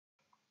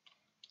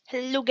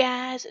Hello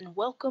guys and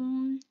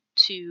welcome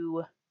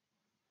to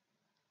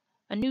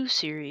a new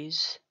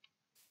series,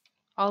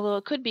 although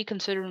it could be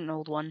considered an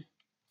old one.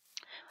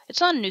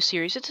 It's not a new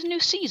series, it's a new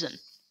season.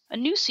 A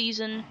new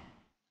season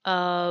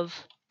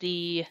of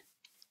the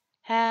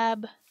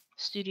Hab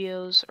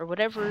Studios or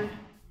whatever,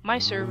 my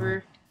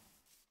server,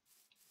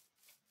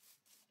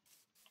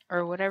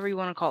 or whatever you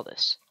want to call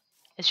this.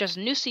 It's just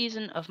a new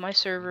season of my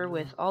server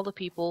with all the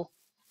people,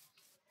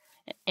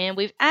 and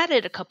we've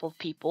added a couple of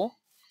people.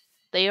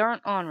 They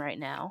aren't on right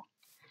now,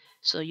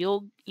 so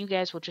you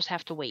guys will just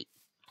have to wait.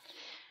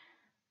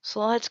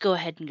 So let's go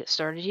ahead and get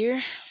started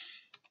here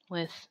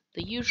with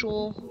the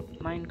usual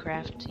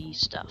Minecraft-y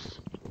stuff.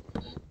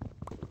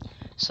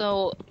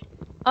 So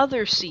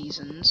other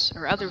seasons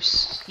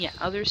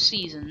other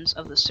seasons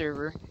of the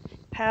server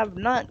have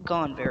not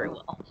gone very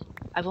well.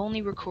 I've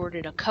only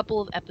recorded a couple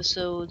of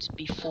episodes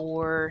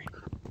before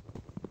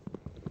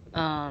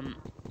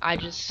I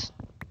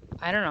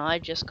don't know, I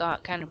just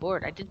got kind of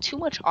bored. I did too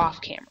much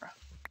off camera.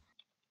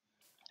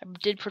 I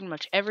did pretty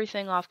much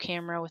everything off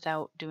camera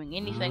without doing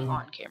anything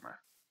on camera.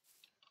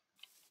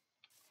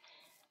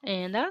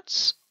 And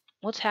that's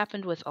what's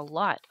happened with a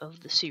lot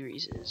of the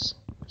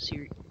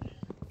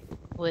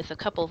with a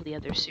couple of the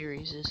other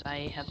series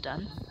I have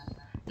done.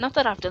 Not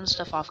that I've done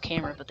stuff off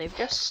camera, but they've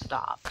just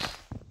stopped.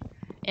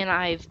 And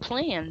I've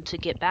planned to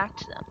get back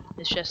to them.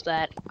 It's just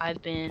that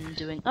I've been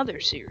doing other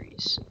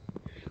series,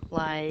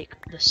 like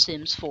The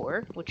Sims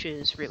 4, which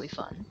is really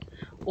fun,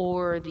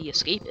 or The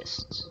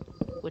Escapists,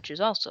 which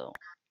is also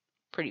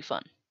pretty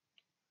fun.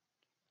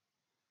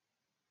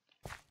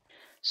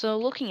 So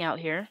looking out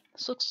here,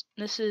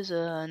 this is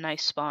a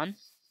nice spawn.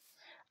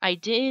 I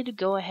did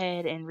go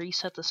ahead and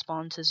reset the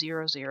spawn to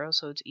 0, 0,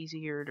 so it's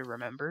easier to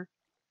remember.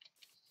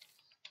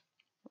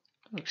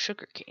 Ooh,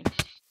 sugarcane.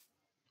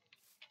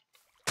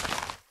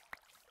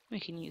 We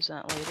can use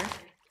that later.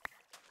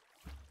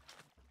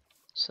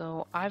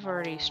 So I've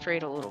already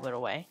strayed a little bit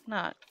away.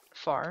 Not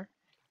far,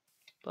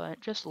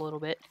 but just a little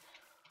bit.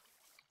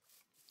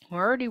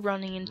 We're already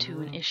running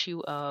into an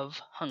issue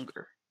of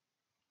hunger,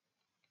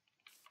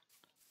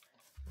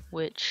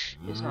 which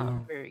is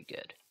not very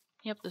good.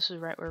 Yep, this is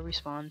right where we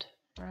spawned.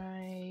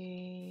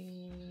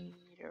 Right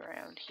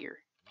around here.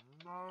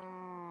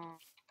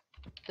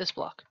 This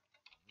block.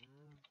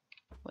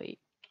 Wait.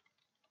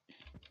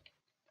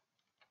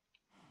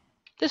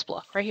 This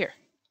block, right here.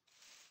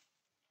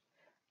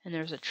 And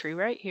there's a tree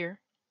right here,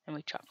 and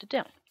we chopped it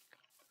down.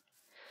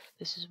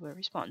 This is where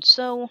we spawned.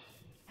 So,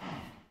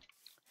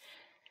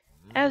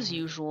 as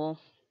usual,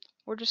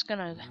 we're just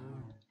gonna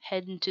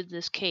head into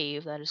this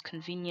cave that is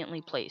conveniently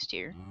placed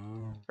here,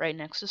 right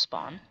next to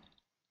spawn.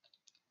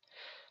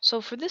 So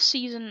for this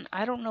season,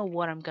 I don't know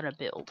what I'm gonna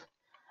build.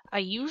 I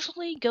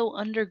usually go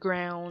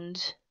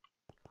underground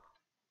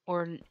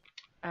or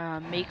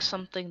make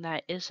something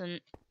that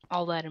isn't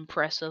all that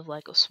impressive,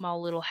 like a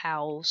small little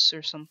house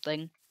or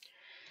something.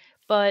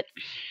 But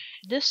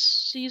this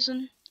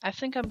season, I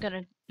think I'm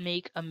gonna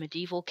make a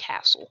medieval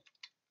castle.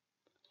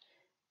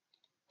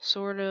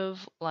 Sort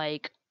of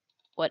like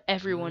what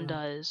everyone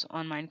does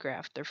on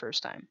Minecraft their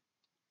first time.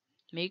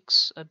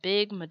 Makes a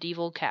big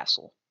medieval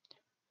castle.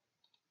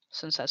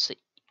 Since that's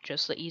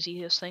just the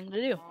easiest thing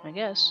to do, I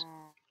guess.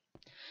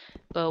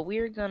 But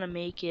we're gonna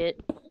make it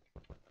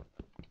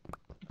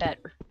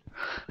better.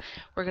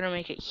 We're gonna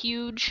make it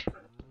huge.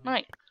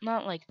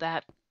 Not like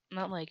that,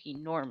 not like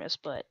enormous,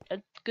 but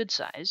a good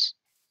size.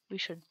 We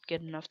should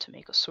get enough to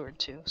make a sword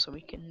too, so we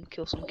can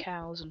kill some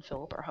cows and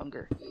fill up our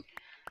hunger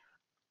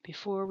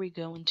before we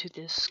go into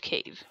this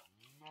cave.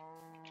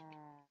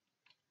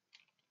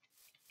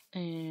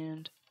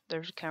 And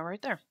there's a cow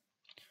right there.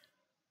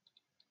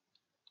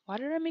 Why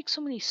did I make so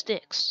many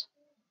sticks?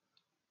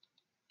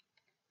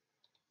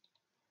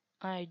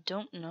 I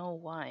don't know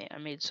why I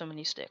made so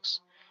many sticks.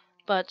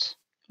 But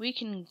we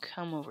can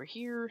come over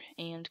here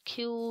and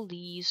kill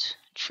these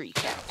tree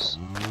cows.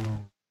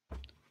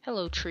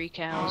 Hello, tree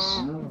cows.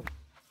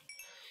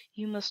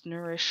 You must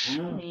nourish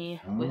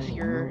me with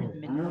your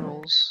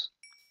minerals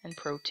and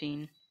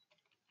protein.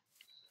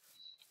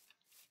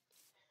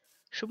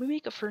 Should we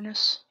make a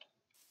furnace?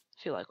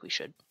 I feel like we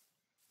should.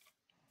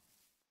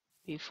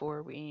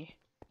 Before we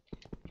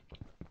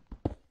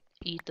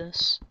eat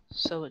this,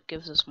 so it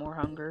gives us more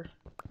hunger.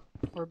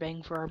 Or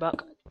bang for our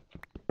buck.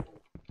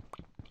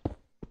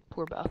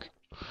 Poor buck.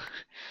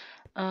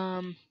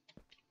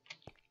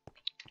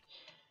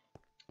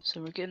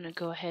 So we're gonna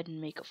go ahead and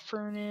make a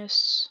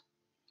furnace.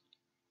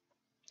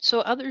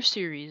 So other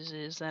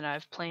series that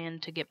I've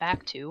planned to get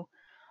back to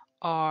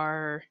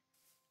are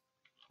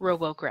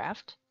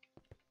RoboCraft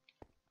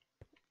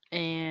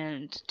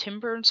and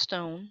Timber and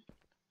Stone.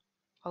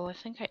 Well, I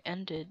think I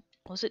ended.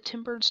 Was it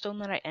Timber and Stone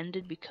that I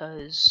ended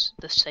because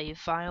the save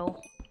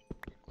file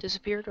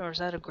disappeared, or is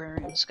that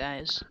Agrarian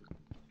Skies?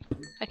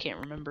 I can't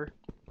remember.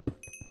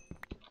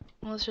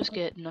 Well, let's just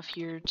get enough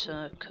here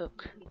to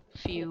cook a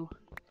few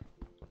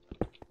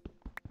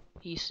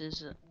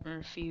pieces or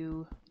a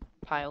few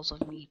piles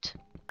of meat.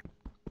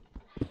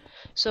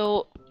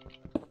 So,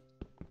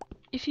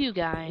 if you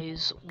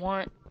guys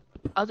want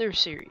other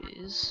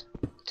series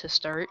to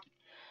start,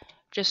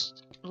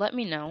 just let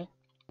me know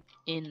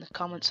in the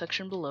comment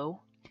section below.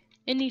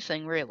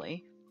 Anything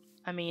really.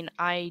 I mean,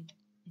 I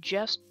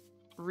just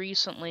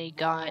recently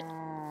got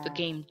the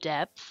game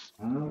Depth,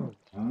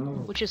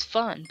 which is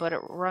fun, but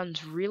it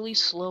runs really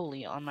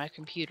slowly on my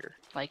computer,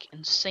 like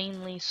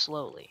insanely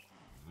slowly.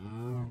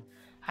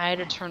 I had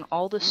to turn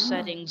all the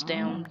settings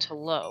down to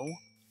low,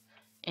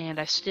 and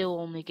I still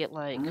only get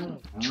like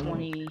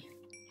 20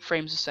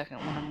 frames a second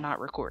when I'm not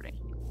recording.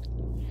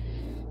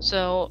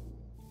 So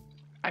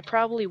I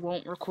probably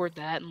won't record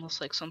that unless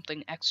like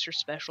something extra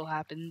special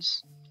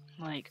happens,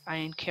 like I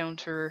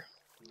encounter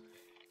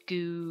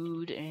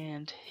Good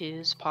and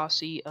his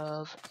posse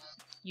of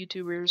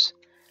YouTubers.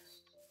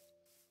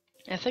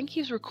 I think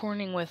he's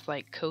recording with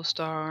like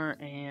Co-Star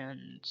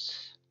and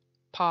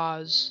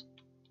Pause,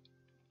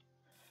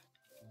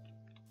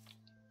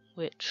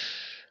 which,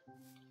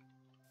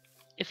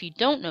 if you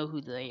don't know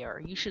who they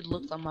are, you should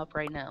look them up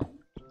right now.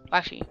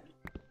 Actually,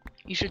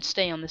 you should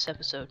stay on this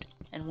episode,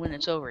 and when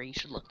it's over, you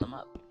should look them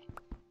up.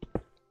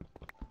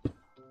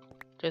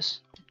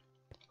 Just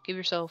give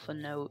yourself a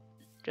note,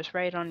 just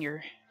write on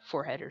your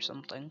forehead or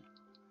something.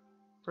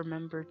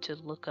 Remember to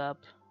look up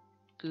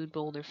Good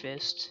Boulder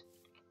Fist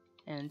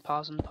and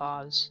Pause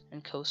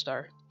and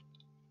Co-Star.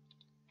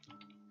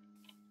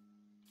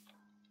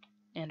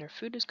 And our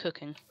food is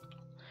cooking.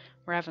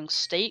 We're having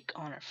steak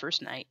on our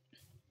first night.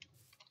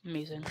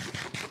 Amazing.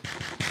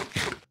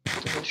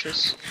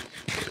 Delicious.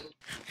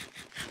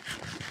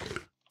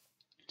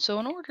 So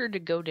in order to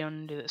go down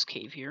into this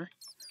cave here,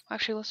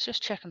 actually let's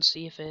just check and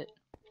see if it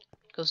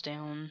goes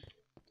down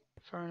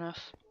far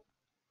enough.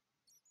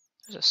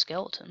 There's a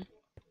skeleton.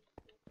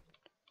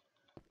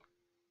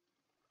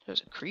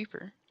 There's a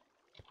creeper.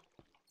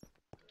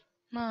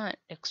 Not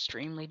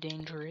extremely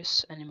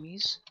dangerous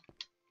enemies.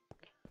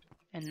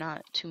 And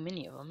not too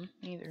many of them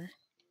either.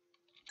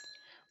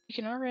 We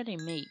can already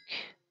make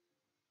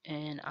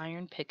an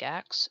iron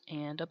pickaxe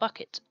and a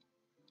bucket,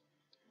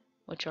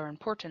 which are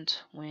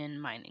important when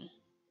mining.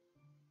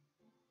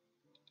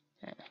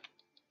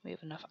 We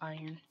have enough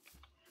iron.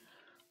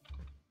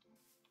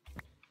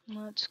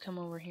 Let's come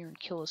over here and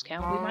kill this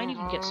cow. We might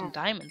even get some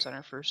diamonds on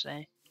our first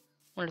day.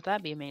 Wouldn't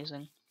that be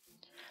amazing?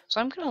 So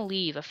I'm gonna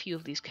leave a few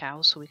of these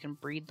cows so we can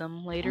breed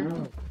them later.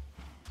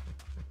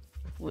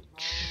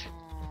 Which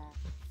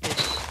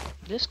is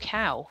this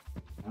cow.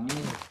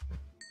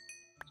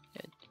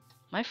 Good.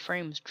 My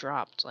frames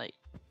dropped, like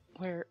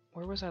where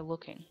was I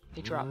looking?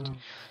 They dropped.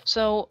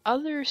 So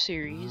other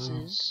series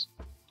is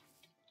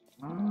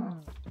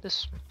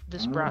this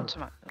was brought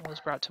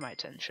to my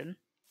attention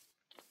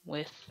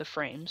with the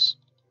frames.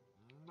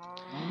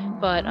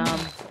 But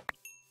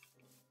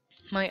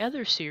my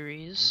other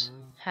series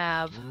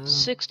have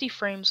 60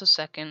 frames a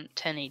second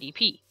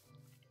 1080p,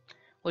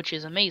 which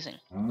is amazing.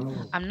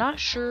 I'm not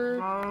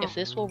sure if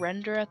this will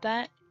render at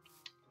that.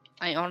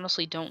 I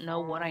honestly don't know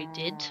what I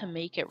did to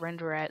make it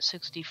render at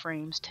 60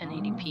 frames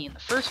 1080p in the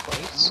first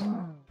place.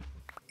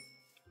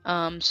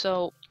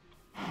 So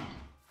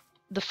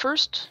the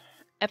first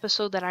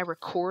episode that I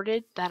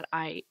recorded that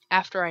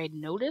after I had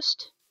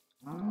noticed,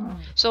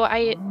 so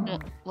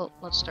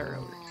let's start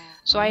over.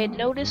 So I had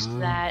noticed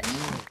that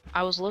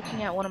I was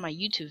looking at one of my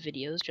YouTube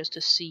videos just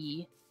to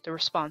see the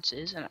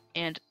responses,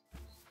 and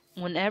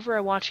whenever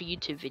I watch a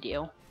YouTube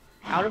video,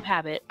 out of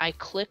habit, I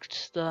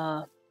clicked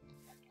the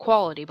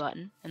quality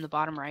button in the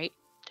bottom right,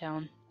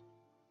 down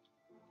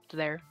to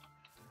there,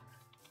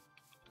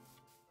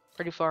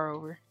 pretty far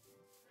over.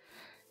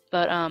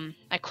 But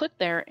I clicked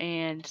there,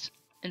 and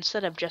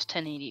instead of just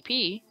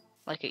 1080p,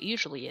 like it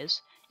usually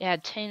is, it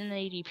had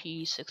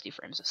 1080p 60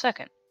 frames a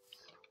second.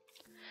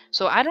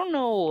 So I don't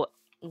know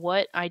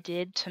what I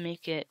did to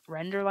make it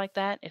render like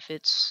that, if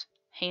it's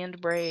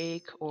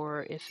Handbrake,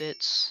 or if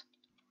it's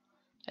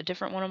a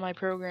different one of my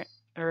program,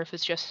 or if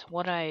it's just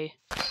what I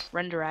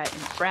render at in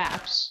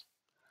Fraps,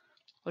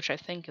 which I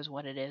think is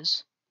what it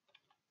is.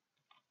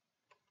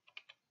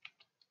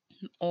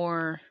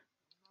 Or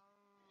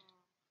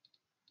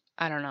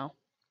I don't know.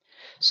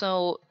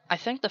 So I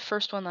think the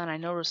first one that I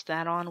noticed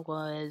that on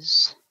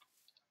was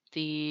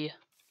the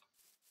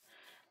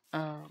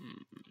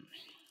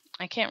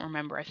I can't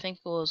remember. I think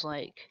it was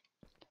like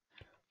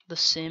The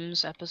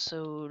Sims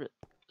episode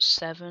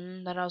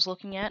 7 that I was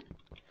looking at.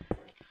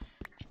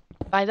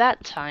 By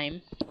that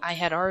time, I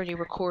had already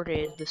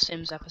recorded The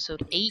Sims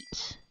episode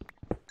 8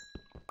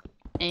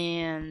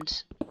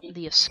 and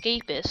The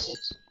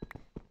Escapist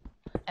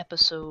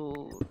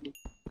episode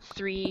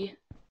 3.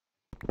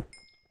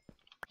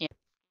 Yeah,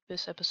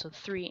 this episode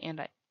 3 and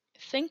I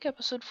think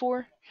episode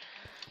 4.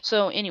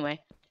 So anyway,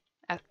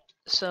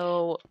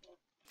 so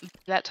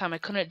that time I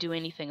couldn't do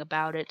anything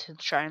about it to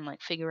try and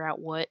like figure out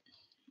what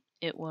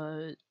it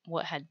was,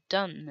 what had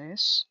done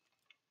this.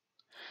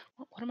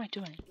 What am I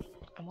doing?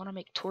 I want to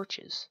make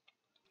torches.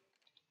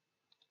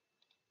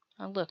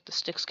 Oh look, the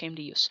sticks came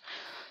to use.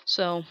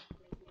 So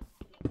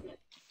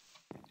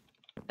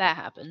that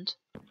happened.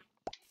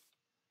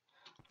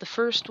 The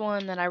first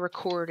one that I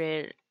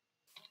recorded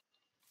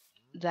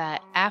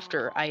that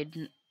after I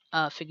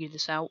figured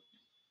this out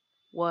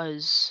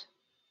was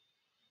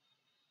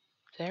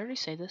Did I already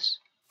say this?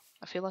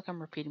 I feel like I'm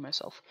repeating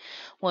myself.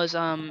 Was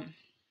one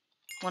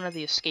of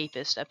the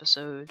Escapist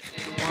episode,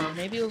 or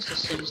maybe it was the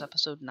Sims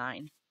episode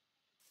 9.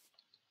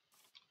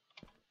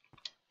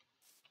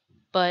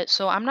 But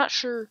so I'm not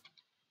sure,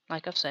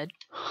 like I've said,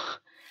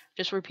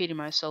 just repeating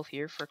myself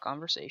here for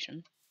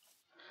conversation.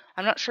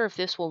 I'm not sure if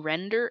this will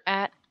render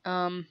at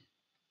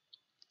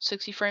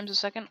 60 frames a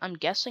second. I'm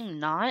guessing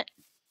not,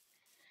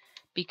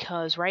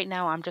 because right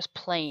now I'm just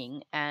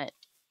playing at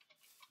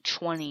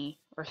 20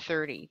 or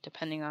 30,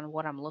 depending on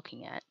what I'm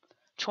looking at.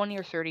 20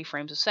 or 30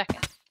 frames a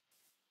second.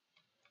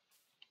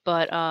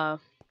 But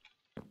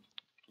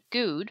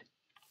Good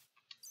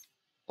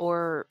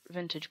or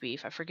Vintage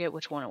Beef, I forget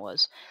which one it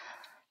was.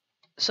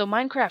 So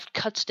Minecraft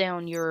cuts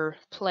down your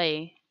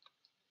play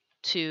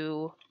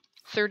to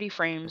 30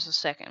 frames a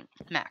second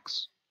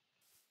max.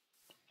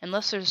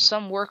 Unless there's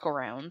some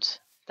workaround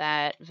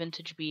that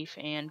Vintage Beef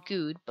and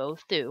Good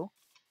both do,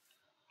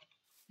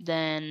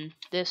 then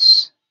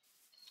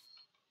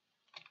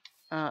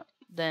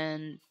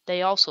then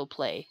they also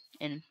play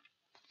in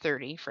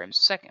 30 frames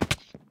a second.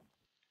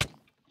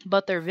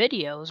 But their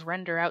videos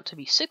render out to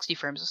be 60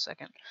 frames a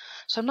second.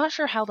 So I'm not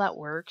sure how that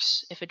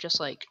works, if it just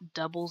like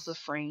doubles the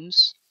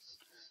frames.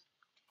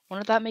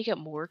 Wouldn't that make it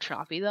more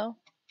choppy though?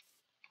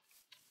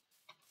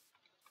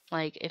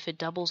 Like if it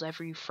doubles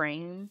every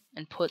frame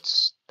and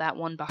puts that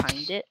one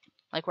behind it,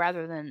 like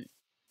rather than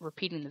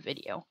repeating the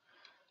video.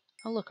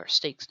 Oh look, our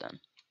steak's done.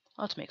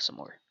 Let's make some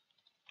more.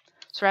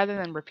 So rather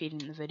than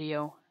repeating the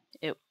video,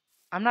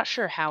 I'm not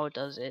sure how it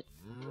does it.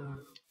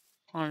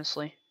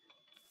 Honestly.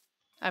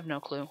 I have no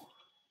clue.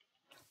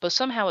 But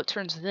somehow it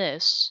turns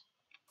this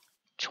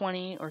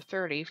 20 or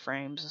 30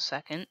 frames a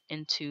second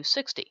into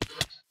 60.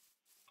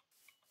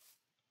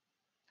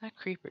 That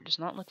creeper does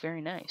not look very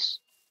nice.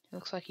 It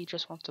looks like he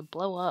just wants to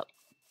blow up.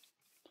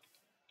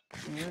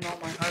 And ruin all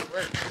my hard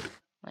work.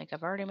 Like,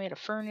 I've already made a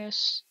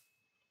furnace.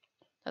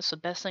 That's the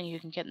best thing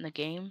you can get in the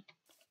game.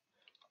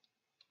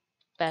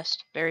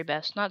 Best, very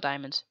best, not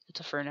diamonds. It's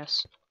a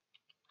furnace.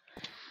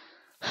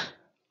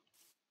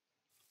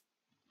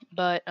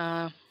 But,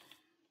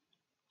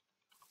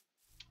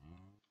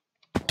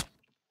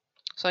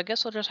 so I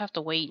guess I'll just have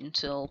to wait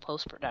until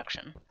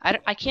post-production.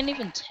 I can't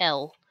even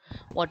tell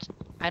what...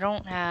 I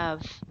don't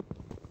have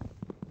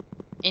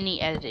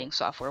any editing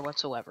software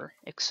whatsoever,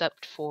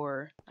 except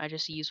for I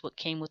just use what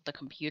came with the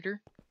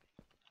computer.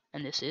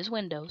 And this is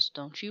Windows,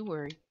 don't you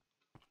worry.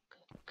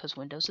 Because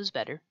Windows is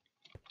better.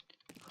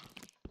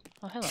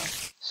 Oh, hello,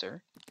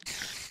 sir.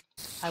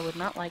 I would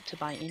not like to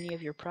buy any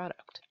of your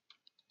product.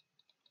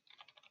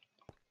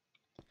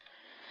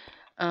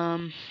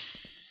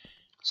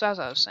 So as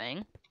I was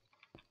saying,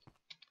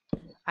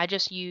 I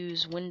just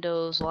use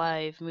Windows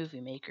Live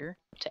Movie Maker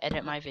to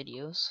edit my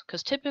videos.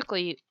 Because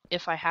typically,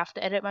 if I have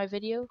to edit my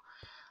video,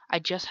 I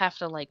just have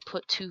to like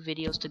put 2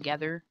 videos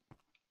together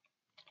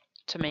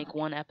to make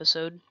one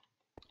episode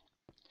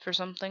for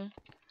something.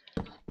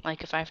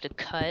 Like if I have to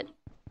cut,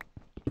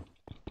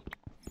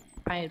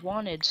 I had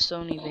wanted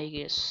Sony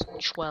Vegas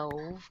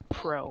 12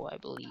 Pro, I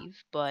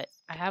believe, but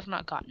I have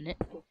not gotten it.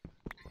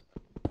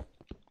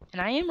 And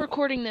I am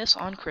recording this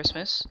on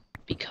Christmas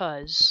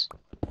because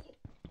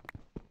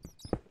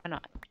why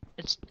not?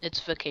 It's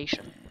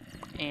vacation,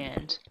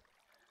 and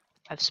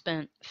I've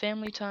spent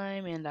family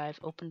time, and I've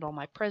opened all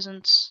my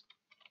presents,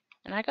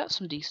 and I got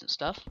some decent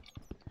stuff.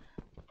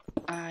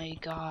 I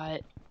got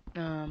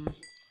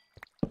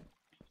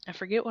I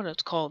forget what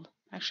it's called.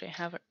 Actually, I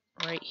have it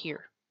right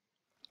here.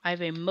 I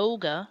have a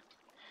Moga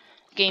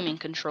gaming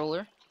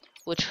controller,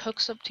 which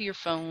hooks up to your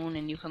phone,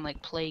 and you can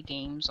like play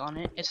games on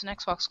it. It's an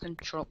Xbox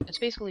control. It's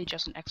basically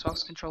just an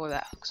Xbox controller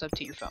that hooks up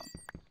to your phone,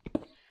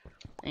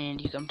 and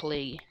you can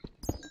play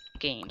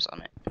games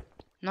on it.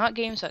 Not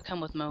games that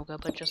come with Moga,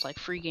 but just like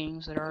free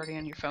games that are already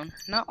on your phone.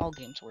 Not all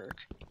games work,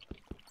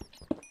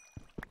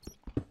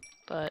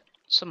 but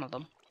some of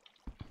them.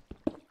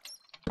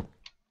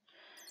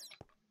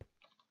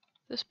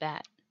 This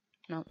bat.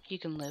 No, he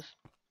can live.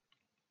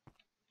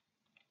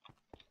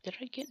 Did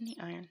I get any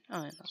iron?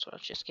 Oh, that's what I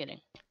was just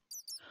getting.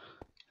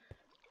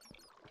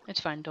 It's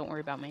fine, don't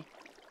worry about me.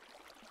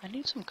 I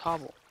need some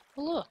cobble.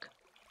 Oh, look!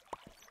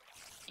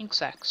 Ink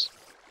sacks.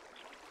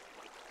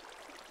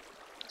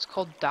 It's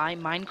called dye.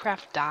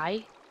 Minecraft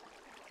dye?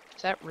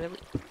 Is that really?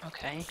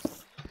 Okay.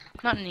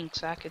 Not an ink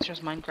sack, it's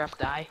just Minecraft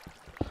dye.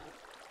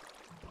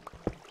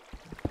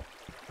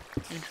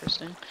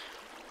 Interesting.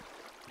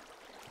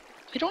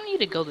 We don't need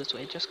to go this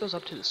way, it just goes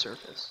up to the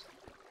surface.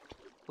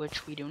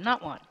 Which we do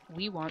not want.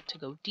 We want to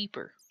go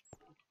deeper.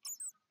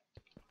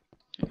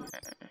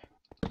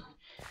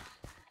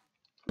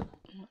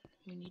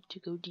 We need to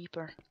go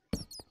deeper.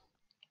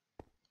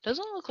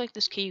 Doesn't look like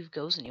this cave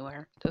goes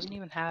anywhere. Doesn't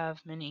even have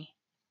many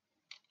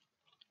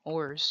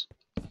ores.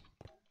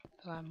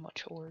 Doesn't have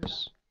much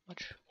ores.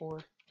 Much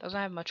ore. Doesn't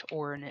have much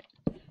ore in it.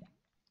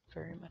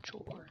 Very much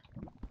ore.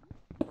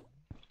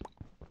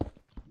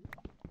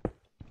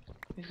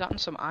 We've gotten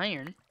some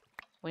iron.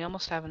 We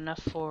almost have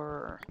enough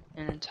for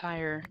an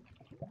entire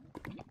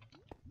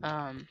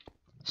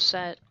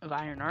set of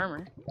iron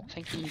armor. I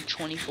think we need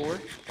 24.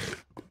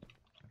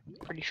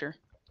 pretty sure.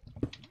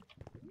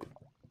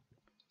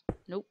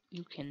 Nope,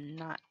 you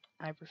cannot.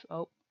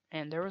 Oh,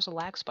 and there was a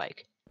lag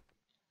spike.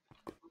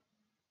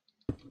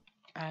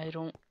 I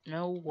don't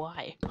know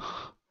why.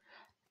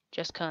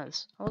 Just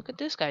cause. Oh, look at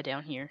this guy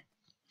down here.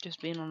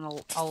 Just being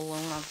all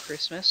alone on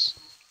Christmas.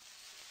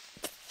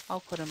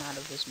 I'll put him out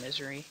of his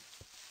misery.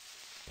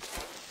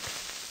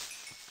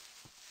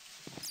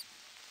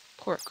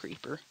 Poor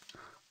creeper.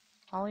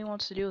 All he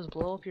wants to do is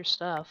blow up your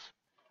stuff.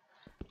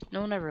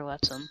 No one ever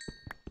lets him.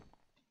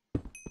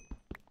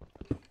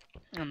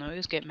 I don't know, you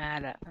just get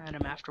mad at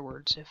him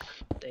afterwards if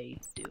they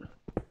do.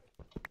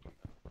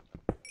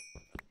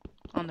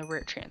 On the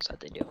rare chance that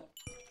they do.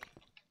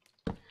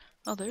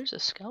 Oh, there's a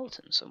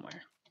skeleton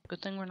somewhere.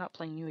 Good thing we're not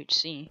playing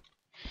UHC.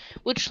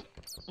 Which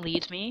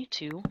leads me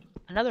to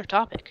another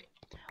topic.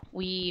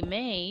 We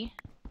may,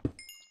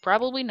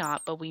 probably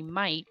not, but we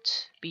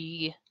might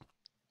be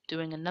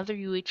doing another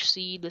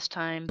UHC, this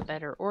time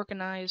better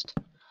organized.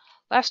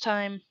 Last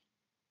time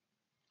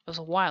was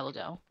a while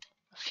ago.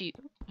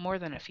 More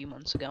than a few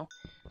months ago.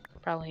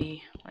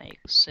 Probably like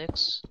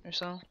 6 or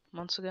so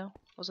months ago.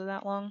 Was it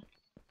that long?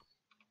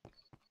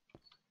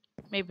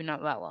 Maybe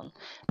not that long.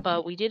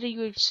 But we did a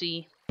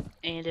UHC,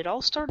 and it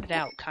all started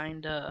out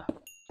kinda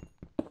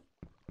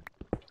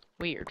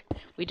weird.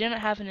 We didn't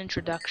have an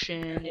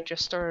introduction. It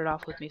just started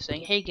off with me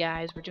saying, hey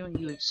guys, we're doing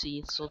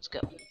UHC, so let's go.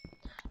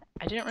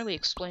 I didn't really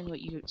explain what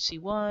UHC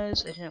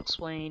was. I didn't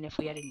explain if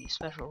we had any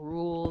special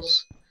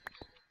rules,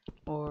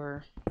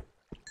 or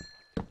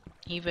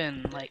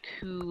even like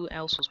who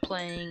else was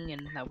playing,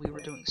 and that we were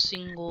doing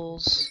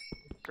singles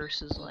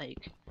versus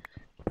like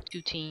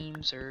 2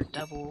 teams or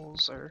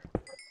doubles or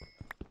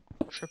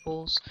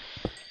triples.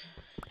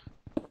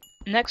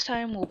 Next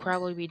time we'll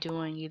probably be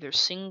doing either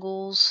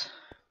singles,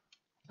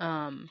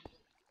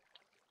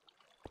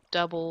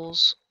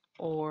 doubles,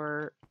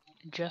 or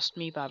just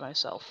me by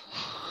myself.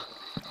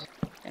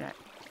 And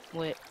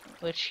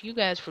which you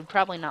guys would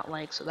probably not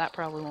like, so that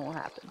probably won't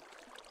happen.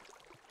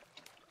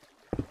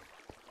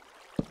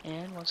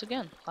 And once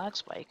again, lag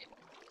spike.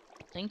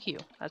 Thank you.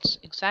 That's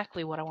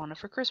exactly what I wanted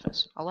for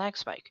Christmas. A lag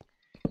spike.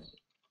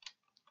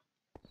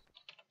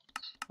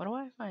 What do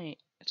I find?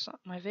 It's not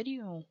my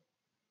video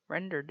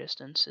render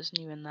distance isn't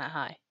even that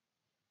high.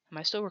 Am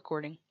I still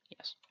recording?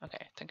 Yes. Okay,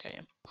 I think I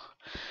am.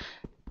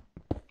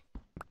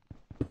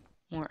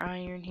 More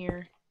iron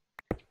here.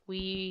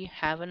 We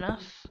have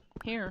enough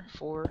here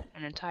for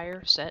an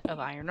entire set of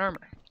iron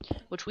armor,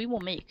 which we will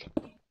make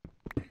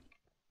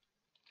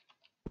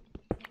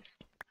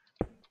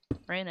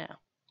right now.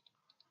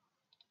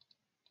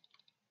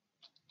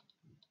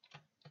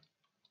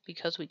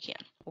 Because we can.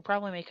 We'll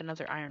probably make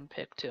another iron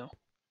pick too.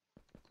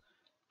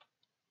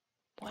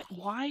 What?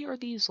 Why are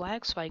these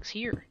lag spikes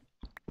here?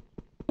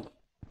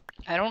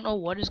 I don't know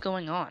what is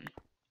going on.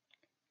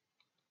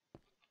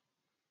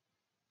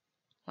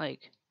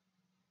 Like,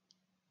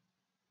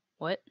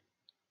 what?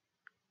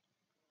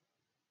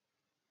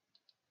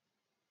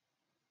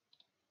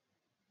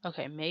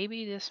 Okay,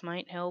 maybe this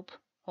might help.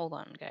 Hold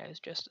on, guys,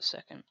 just a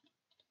second.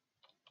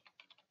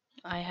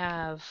 I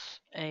have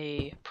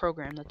a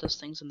program that does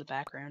things in the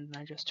background, and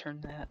I just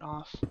turned that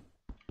off.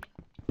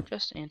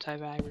 Just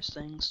antivirus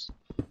things.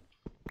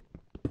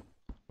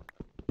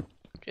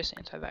 Just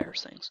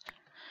antivirus things.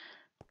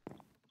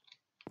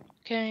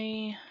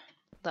 Okay,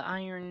 the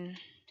iron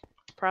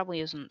probably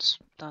isn't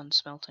done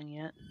smelting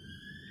yet.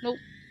 Nope.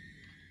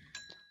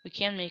 We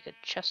can make a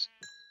chest.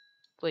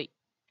 Wait.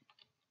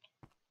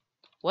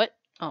 What?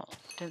 Oh,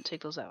 didn't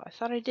take those out. I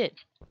thought I did.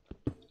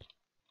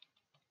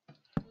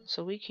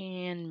 So we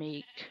can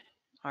make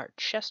our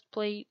chest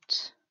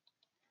plate.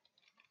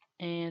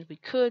 And we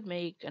could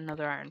make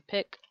another iron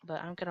pick,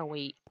 but I'm gonna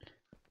wait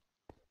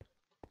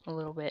a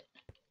little bit.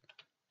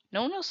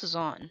 No one else is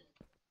on.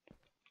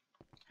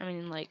 I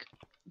mean, like,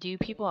 do you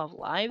people have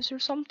lives or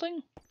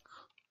something?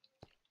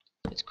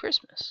 It's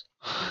Christmas.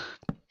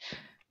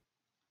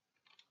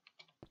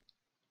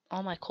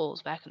 All my coal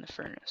is back in the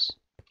furnace.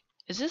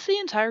 Is this the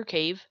entire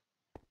cave?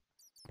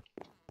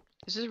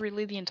 Is this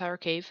really the entire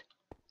cave?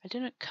 I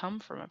didn't come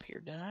from up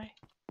here, did I?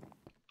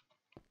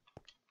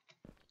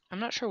 I'm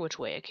not sure which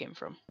way I came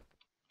from.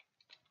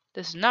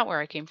 This is not where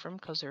I came from,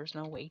 because there's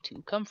no way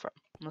to come from,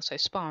 unless I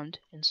spawned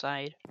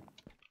inside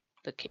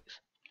the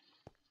cave.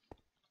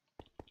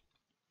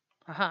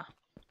 Aha.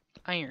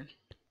 Iron.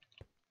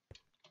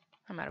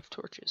 I'm out of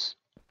torches.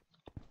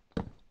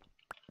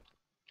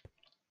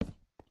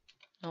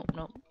 Nope,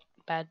 nope.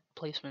 Bad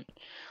placement.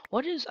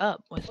 What is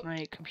up with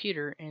my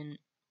computer and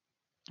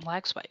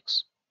lag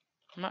spikes?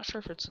 I'm not sure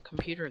if it's the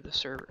computer or the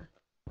server.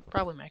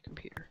 Probably my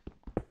computer.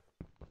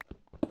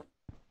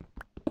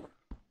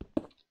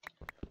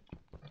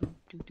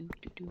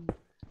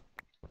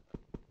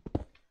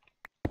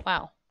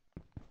 Wow.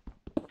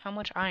 How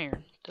much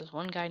iron does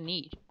one guy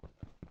need?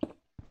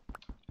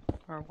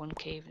 Or one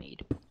cave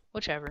need?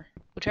 Whichever.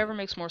 Whichever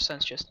makes more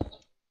sense, just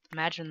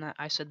imagine that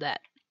I said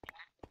that.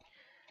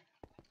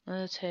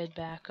 Let's head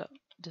back up.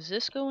 Does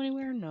this go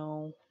anywhere?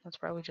 No. That's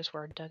probably just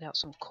where I dug out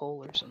some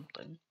coal or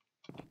something.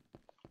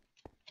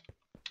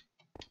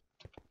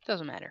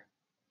 Doesn't matter.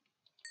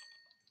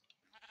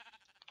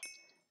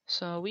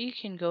 So we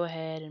can go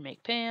ahead and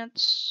make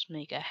pants,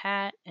 make a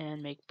hat,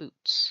 and make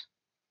boots.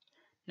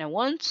 Now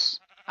once,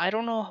 I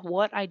don't know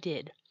what I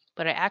did,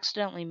 but I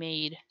accidentally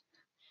made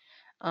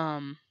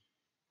 2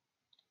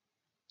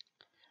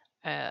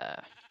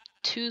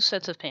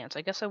 sets of pants.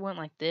 I guess I went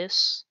like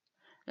this,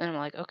 and I'm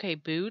like, okay,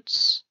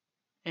 boots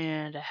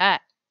and a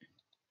hat.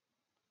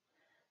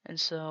 And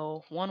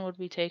so one would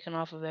be taken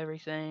off of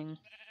everything,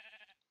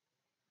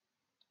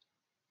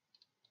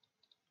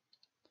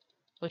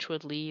 which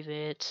would leave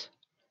it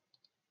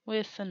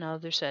with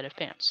another set of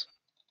pants.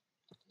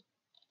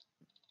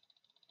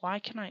 Why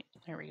can I?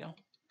 There we go.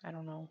 I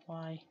don't know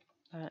why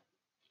that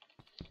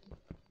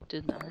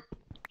did that.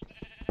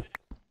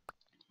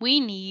 We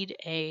need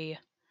a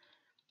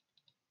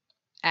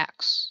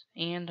axe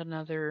and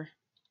another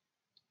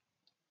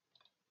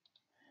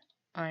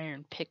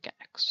iron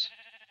pickaxe.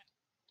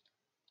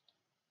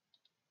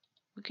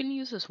 We can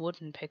use this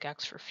wooden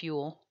pickaxe for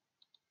fuel.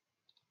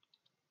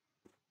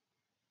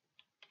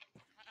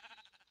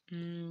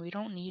 We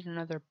don't need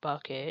another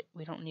bucket.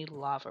 We don't need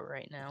lava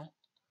right now.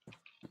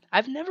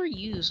 I've never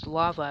used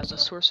lava as a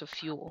source of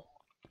fuel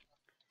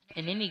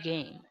in any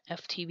game,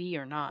 FTB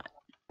or not.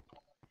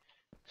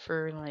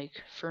 For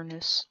like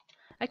furnace,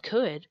 I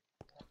could.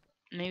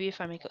 Maybe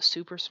if I make a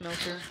super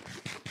smelter,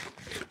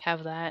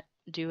 have that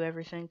do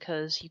everything,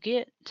 because you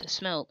get to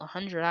smelt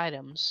 100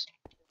 items.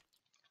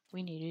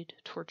 We needed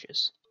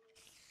torches.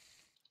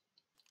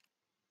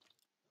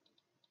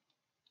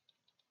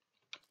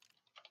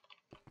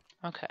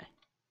 Okay.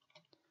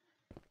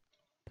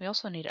 We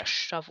also need a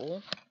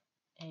shovel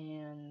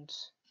and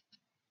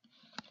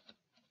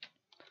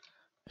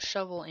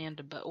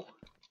a bow.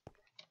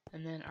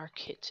 And then our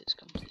kit is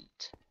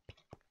complete.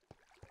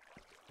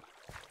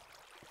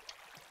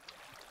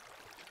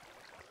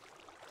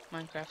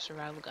 Minecraft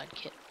Survival Guide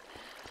kit.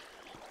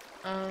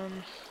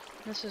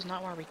 This is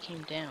not where we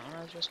came down.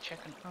 I was just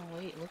checking. Oh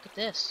wait, look at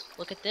this.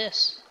 Look at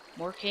this.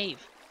 More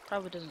cave.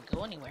 Probably doesn't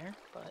go anywhere,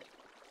 but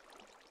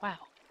wow.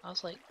 I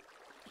was like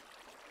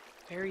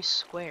very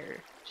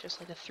square. It's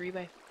just like a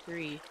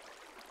 3x3.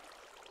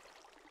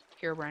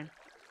 Herobrine.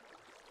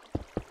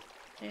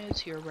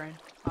 It's Herobrine,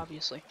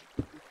 obviously.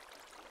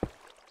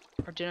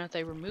 Or didn't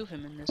they remove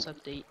him in this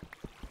update?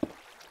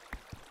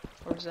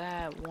 Or was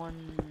that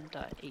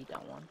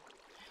 1.8.1?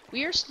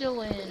 We are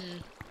still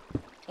in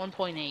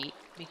 1.8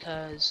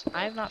 because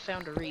I have not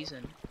found a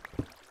reason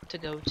to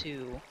go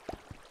to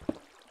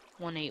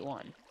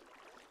 1.8.1.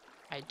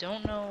 I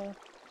don't know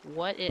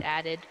what it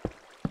added,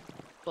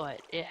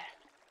 but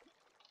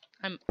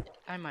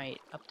I might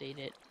update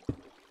it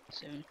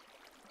soon.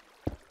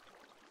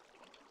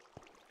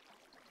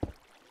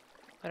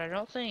 But I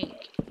don't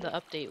think the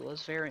update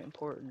was very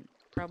important.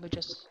 Probably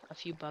just a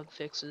few bug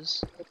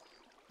fixes,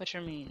 which I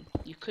mean,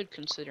 you could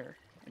consider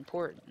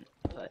important,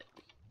 but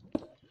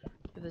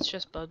if it's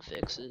just bug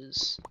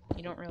fixes,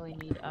 you don't really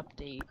need to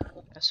update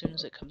as soon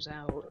as it comes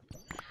out.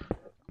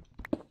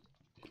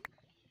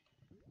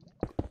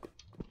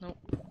 Nope,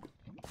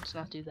 let's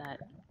not do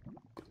that.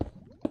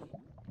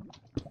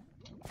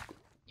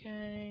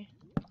 Okay,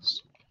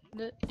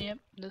 yep,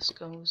 this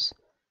goes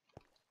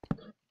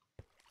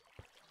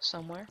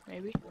somewhere,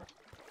 maybe.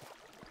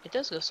 It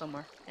does go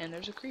somewhere, and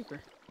there's a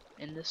creeper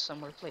in this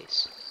somewhere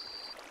place.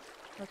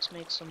 Let's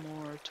make some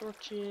more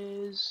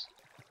torches.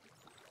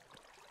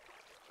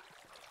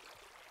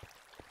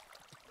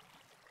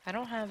 I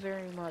don't have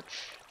very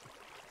much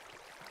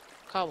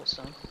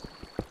cobblestone,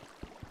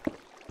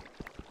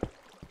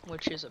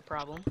 which is a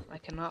problem. I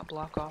cannot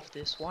block off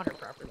this water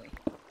properly.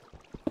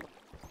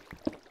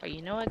 But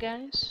you know what,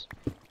 guys?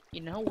 You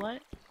know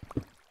what?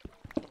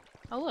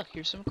 Oh look,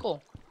 here's some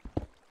coal.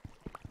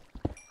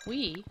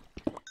 We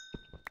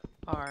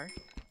are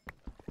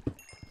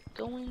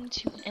going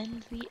to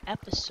end the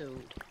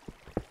episode.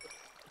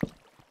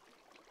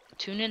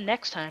 Tune in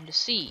next time to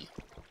see,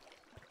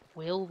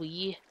 will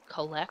we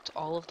collect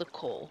all of the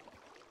coal?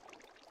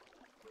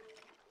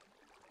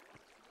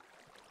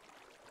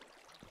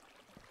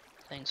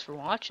 Thanks for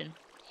watching,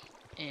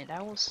 and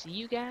I will see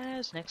you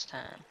guys next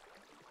time.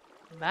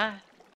 Bye.